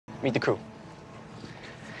Meet the crew.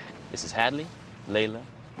 This is Hadley, Layla,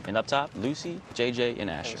 and up top, Lucy, JJ, and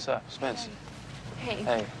Asher. Hey, what's up, Spencer? Hey.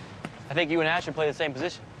 Hey. I think you and Asher play the same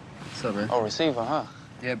position. What's up, man? Oh, receiver, huh?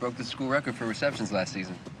 Yeah, broke the school record for receptions last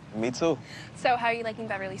season. Me too. So how are you liking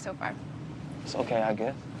Beverly so far? It's okay, I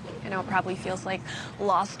guess. I know it probably feels like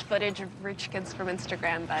lost footage of rich kids from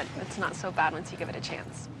Instagram, but it's not so bad once you give it a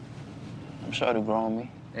chance. I'm sure it'll grow on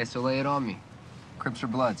me. Hey, so lay it on me. Crips or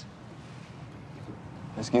Bloods?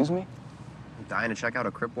 Excuse me? I'm dying to check out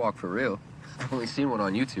a Crip walk for real. I've only seen one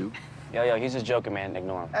on YouTube. Yo, he's just joking, man.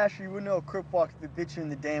 Ignore him. Asher, you wouldn't know a Crip walk if it bit you in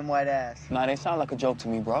the damn white ass. Nah, they sound like a joke to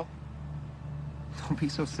me, bro. Don't be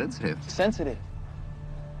so sensitive. Sensitive.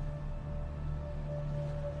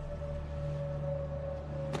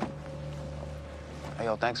 Hey,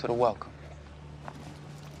 yo, thanks for the welcome.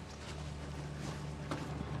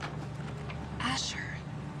 Asher.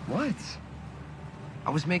 What? I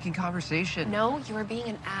was making conversation. No, you were being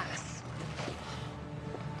an ass.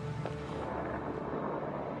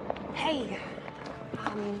 Hey.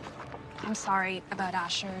 I'm sorry about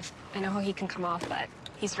Asher. I know how he can come off, but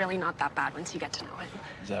he's really not that bad once you get to know him.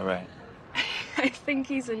 Is that right? I think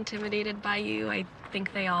he's intimidated by you. I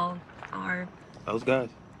think they all are. Those guys.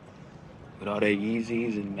 With all their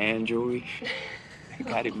Yeezys and man jewelry. They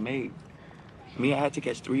got it made. Me, I had to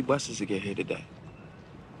catch 3 buses to get here today.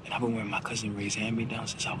 And I've been wearing my cousin Ray's hand-me-down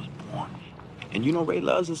since I was born. And you know Ray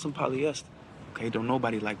loves us some polyester. Okay, don't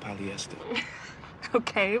nobody like polyester.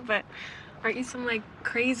 Okay, but aren't you some, like,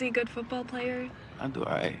 crazy good football player? I do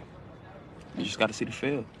all right. You just gotta see the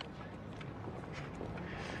field.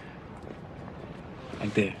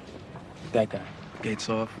 Like there. That guy. Gates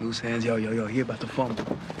off, loose hands. Yo, he about to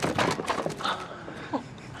fumble.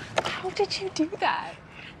 How did you do that?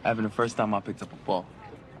 Having the first time I picked up a ball.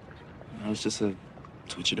 You know, it's just a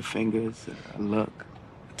twitch of the fingers, a look,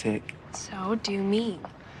 a tick. So do me.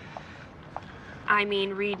 I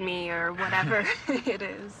mean, read me or whatever it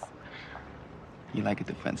is. You like a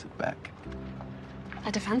defensive back.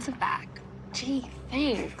 A defensive back? Gee,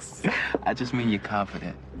 thanks. I just mean you're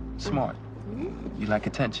confident, smart. You like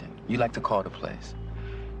attention. You like to call the plays.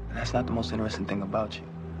 And that's not the most interesting thing about you.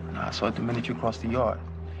 Nah, I saw it the minute you crossed the yard.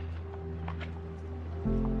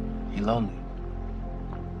 You're lonely.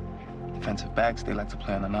 Defensive backs, they like to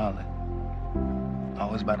play on an island.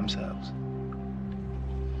 Always by themselves.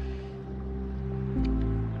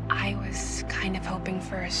 I was kind of hoping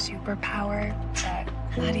for a superpower,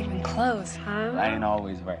 but not even close, huh? I ain't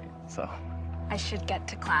always right, so. I should get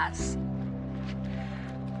to class.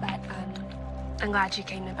 But, I'm glad you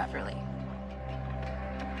came to Beverly.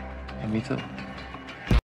 And me too.